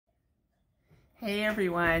Hey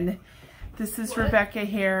everyone, this is Rebecca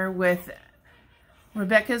here with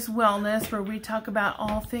Rebecca's Wellness, where we talk about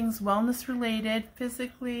all things wellness related,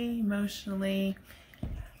 physically, emotionally,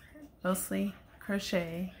 mostly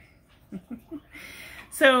crochet.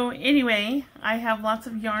 So anyway, I have lots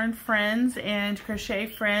of yarn friends and crochet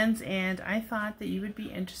friends, and I thought that you would be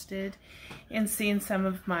interested in seeing some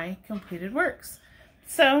of my completed works.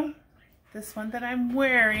 So this one that I'm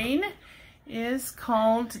wearing is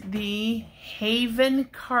called the Haven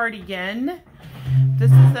Cardigan.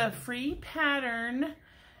 This is a free pattern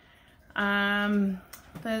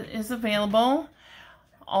that is available,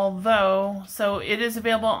 so it is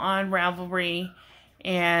available on Ravelry,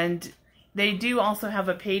 and they do also have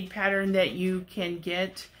a paid pattern that you can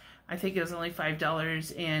get. I think it was only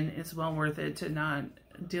 $5, and it's well worth it to not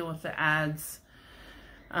deal with the ads.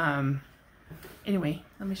 Anyway,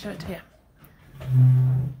 let me show it to you.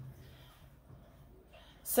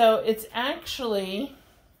 So it's actually,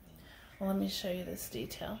 well, let me show you this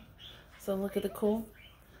detail. So look at the cool,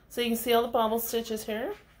 so you can see all the bobble stitches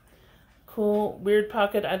here. Cool, weird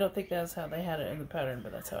pocket. I don't think that's how they had it in the pattern,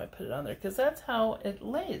 but that's how I put it on there, because that's how it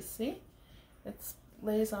lays, see? It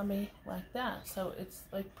lays on me like that, so it's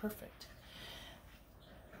like perfect.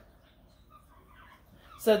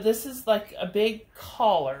 So this is like a big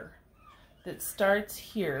collar that starts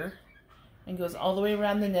here and goes all the way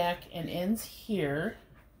around the neck and ends here.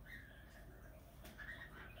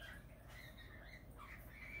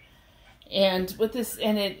 And with this,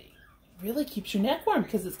 and it really keeps your neck warm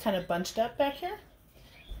because it's kind of bunched up back here.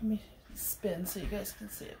 Let me spin so you guys can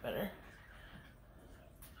see it better.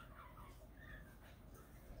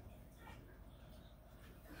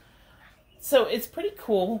 So it's pretty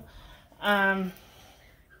cool. I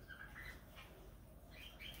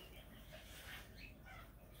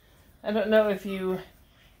don't know if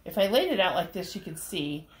I laid it out like this, you could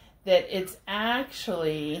see that it's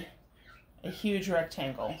actually a huge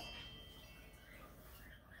rectangle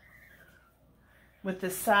with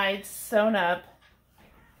the sides sewn up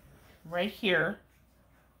right here,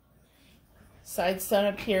 sides sewn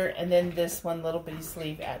up here, and then this one little bitty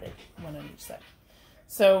sleeve added, one on each side.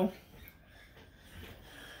 So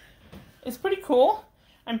it's pretty cool.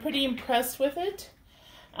 I'm pretty impressed with it.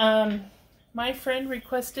 My friend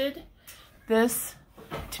requested this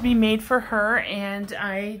to be made for her, and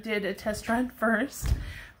I did a test run first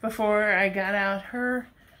before I got out her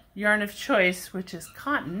yarn of choice, which is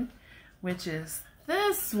cotton, which is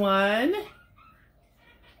this one.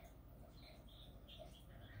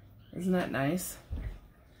 Isn't that nice?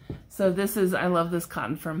 So this is, I love this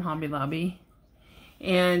cotton from Hobby Lobby,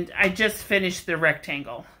 and I just finished the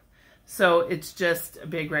rectangle. So it's just a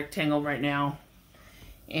big rectangle right now.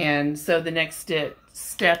 And so the next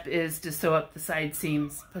step is to sew up the side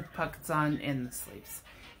seams, put the pockets on, and the sleeves.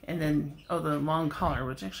 And then, oh, the long collar,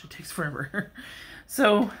 which actually takes forever.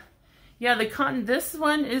 So, yeah, the cotton, this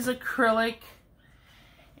one is acrylic,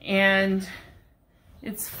 and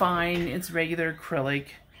it's fine. It's regular acrylic.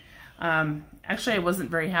 Actually, I wasn't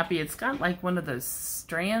very happy. It's got like one of those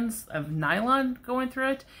strands of nylon going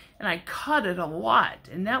through it, and I cut it a lot,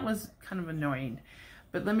 and that was kind of annoying.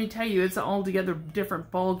 But let me tell you, it's an altogether different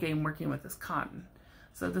ball game working with this cotton.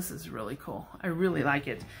 So this is really cool. I really like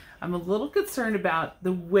it. I'm a little concerned about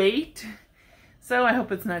the weight, so I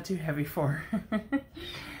hope it's not too heavy for her.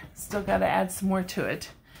 Still got to add some more to it.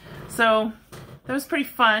 So that was pretty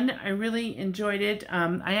fun. I really enjoyed it.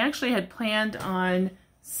 I actually had planned on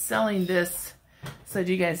selling this. So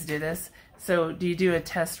do you guys do this? So do you do a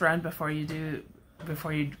test run before you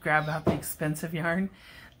grab out the expensive yarn?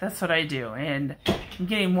 That's what I do, and I'm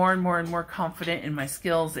getting more and more and more confident in my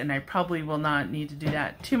skills, and I probably will not need to do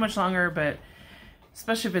that too much longer, but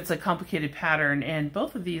especially if it's a complicated pattern, and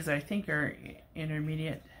both of these I think are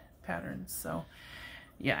intermediate patterns, so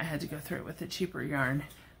yeah, I had to go through it with the cheaper yarn.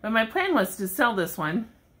 But my plan was to sell this one,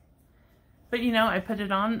 but you know, I put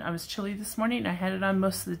it on. I was chilly this morning, I had it on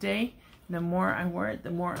most of the day, and the more I wore it, the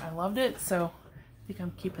more I loved it, so I think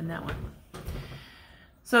I'm keeping that one.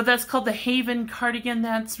 So that's called the Haven Cardigan.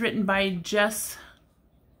 That's written by Jess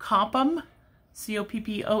Coppom,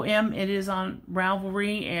 C-O-P-P-O-M. It is on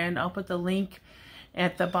Ravelry, and I'll put the link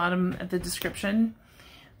at the bottom of the description,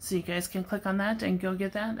 so you guys can click on that and go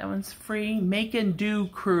get that. That one's free. Make and Do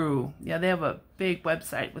Crew. Yeah, they have a big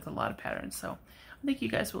website with a lot of patterns, so I think you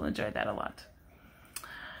guys will enjoy that a lot.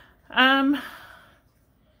 I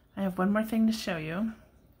have one more thing to show you.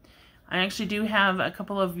 I actually do have a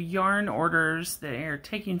couple of yarn orders that are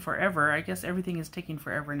taking forever. I guess everything is taking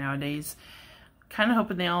forever nowadays. Kind of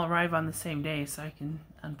hoping they all arrive on the same day so I can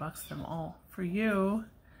unbox them all for you,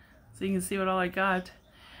 so you can see what all I got.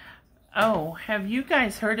 Oh, have you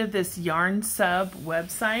guys heard of this Yarn Sub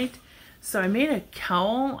website? So I made a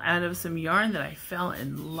cowl out of some yarn that I fell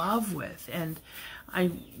in love with, and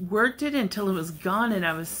I worked it until it was gone, and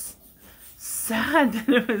I was sad that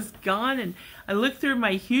it was gone. And I looked through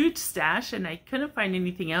my huge stash and I couldn't find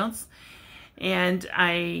anything else, and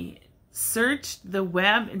I searched the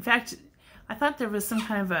web. In fact, I thought there was some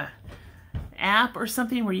kind of a app or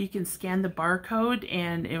something where you can scan the barcode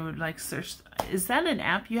and it would like search. Is that an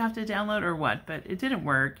app you have to download or what? But it didn't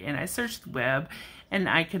work, and I searched the web and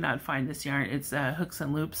I could not find this yarn. It's Hooks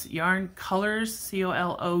and Loops Yarn Colors,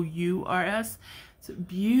 C-O-L-O-U-R-S. It's a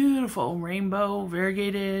beautiful rainbow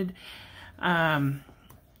variegated.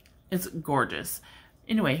 It's gorgeous.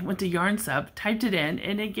 Anyway, went to Yarn Sub, typed it in,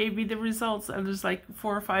 and it gave me the results. There's like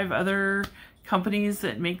 4 or 5 other companies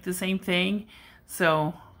that make the same thing.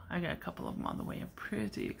 So I got a couple of them on the way. I'm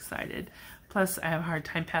pretty excited. Plus, I have a hard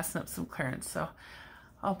time passing up some clearance, so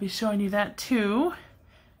I'll be showing you that too.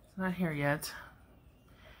 It's not here yet.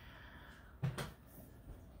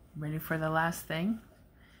 Ready for the last thing?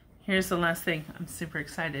 Here's the last thing. I'm super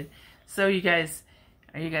excited. So you guys,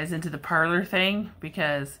 are you guys into the parlor thing?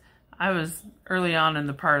 Because I was early on in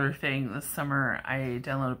the parlor thing this summer. I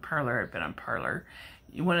downloaded Parlor. I've been on Parlor.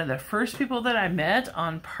 One of the first people that I met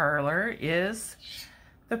on Parlor is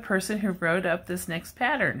the person who wrote up this next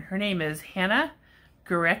pattern. Her name is Hannah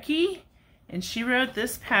Gurecki, and she wrote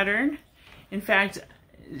this pattern. In fact,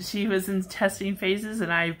 she was in testing phases,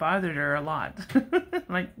 and I bothered her a lot. I'm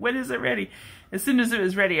like, when is it ready? As soon as it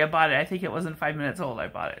was ready, I bought it. I think it wasn't 5 minutes old, I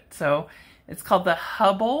bought it. So it's called the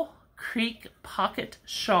Hubble Creek Pocket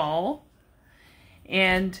Shawl.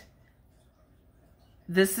 And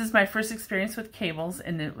this is my first experience with cables,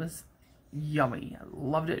 and it was yummy. I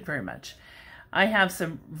loved it very much. I have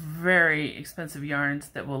some very expensive yarns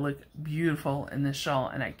that will look beautiful in this shawl,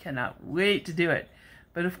 and I cannot wait to do it.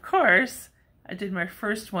 But of course, I did my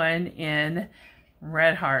first one in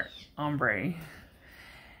Red Heart Ombre,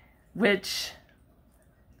 which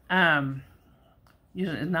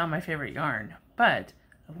usually is not my favorite yarn, but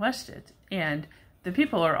I washed it, and the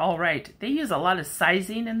people are all right. They use a lot of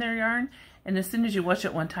sizing in their yarn, and as soon as you wash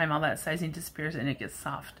it one time, all that sizing disappears and it gets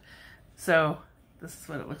soft. So this is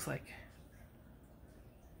what it looks like.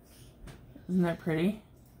 Isn't that pretty?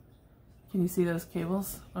 Can you see those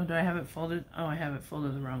cables? Oh, do I have it folded? Oh, I have it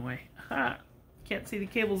folded the wrong way. Ha! Can't see the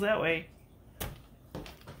cables that way.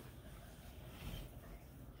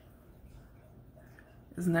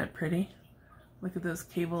 Isn't that pretty? Look at those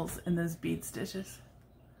cables and those bead stitches.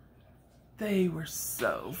 They were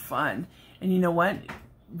so fun. And you know what?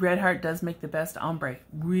 Red Heart does make the best ombre.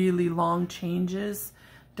 Really long changes.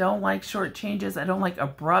 Don't like short changes. I don't like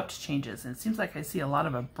abrupt changes. And it seems like I see a lot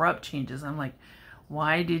of abrupt changes. I'm like,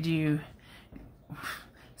 why did you...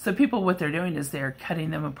 So people, what they're doing is they're cutting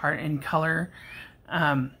them apart in color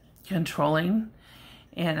controlling.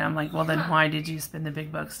 And I'm like, well, then why did you spend the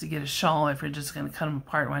big bucks to get a shawl if you're just going to cut them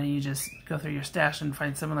apart? Why don't you just go through your stash and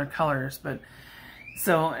find similar colors? But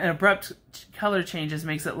so an abrupt color changes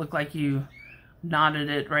makes it look like you knotted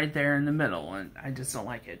it right there in the middle, and I just don't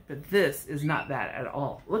like it. But this is not that at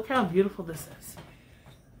all. Look how beautiful this is.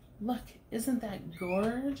 Look, isn't that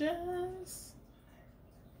gorgeous?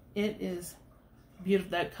 It is beautiful.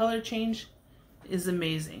 That color change is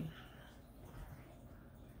amazing.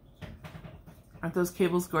 Aren't those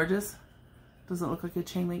cables gorgeous? Doesn't it look like a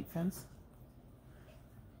chain link fence?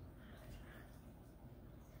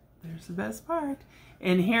 There's the best part.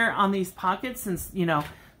 And here on these pockets, since, you know,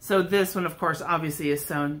 so this one, of course, obviously is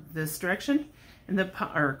sewn this direction, and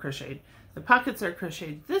or crocheted. The pockets are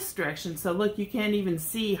crocheted this direction, so look, you can't even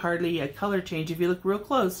see hardly a color change. If you look real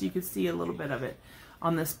close, you can see a little bit of it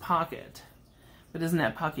on this pocket. But isn't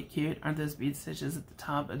that pocket cute? Aren't those bead stitches at the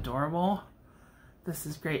top adorable? This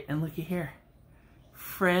is great. And looky here.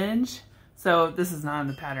 Fringe. So this is not in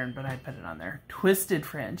the pattern, but I put it on there. Twisted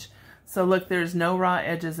fringe. So look, there's no raw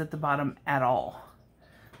edges at the bottom at all.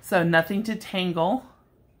 So nothing to tangle.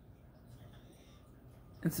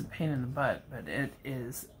 It's a pain in the butt, but it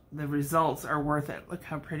is, the results are worth it. Look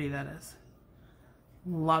how pretty that is.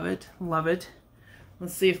 Love it, love it.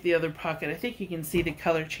 Let's see if the other pocket, I think you can see the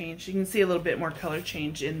color change. You can see a little bit more color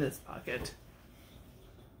change in this pocket.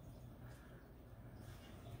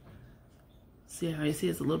 See how you see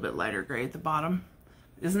it's a little bit lighter gray at the bottom.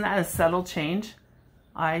 Isn't that a subtle change?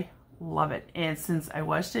 I love it. And since I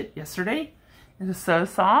washed it yesterday, it is so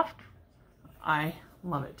soft. I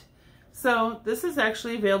love it. So this is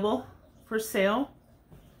actually available for sale.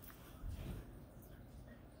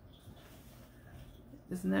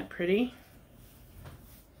 Isn't that pretty?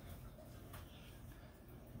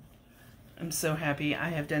 I'm so happy. I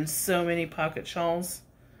have done so many pocket shawls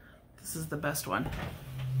This is the best one.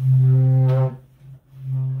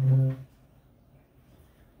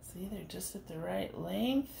 See, they're just at the right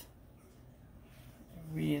length. I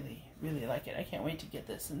really, really like it. I can't wait to get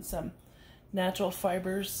this in some natural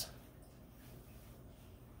fibers.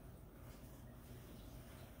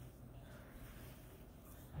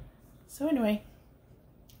 So anyway,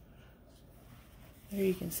 there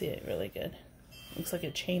you can see it really good. Looks like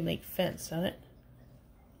a chain link fence, doesn't it?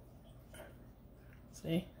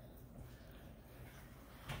 See?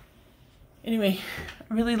 Anyway,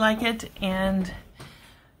 I really like it, and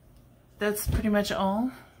that's pretty much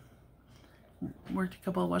all. Worked a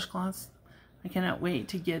couple of washcloths. I cannot wait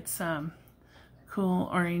to get some cool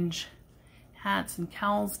orange hats and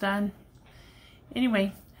cowls done.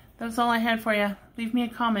 Anyway, that's all I had for you. Leave me a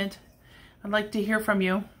comment. I'd like to hear from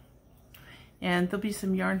you. And there'll be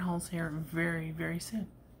some yarn hauls here very, very soon.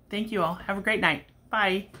 Thank you all. Have a great night.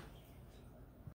 Bye.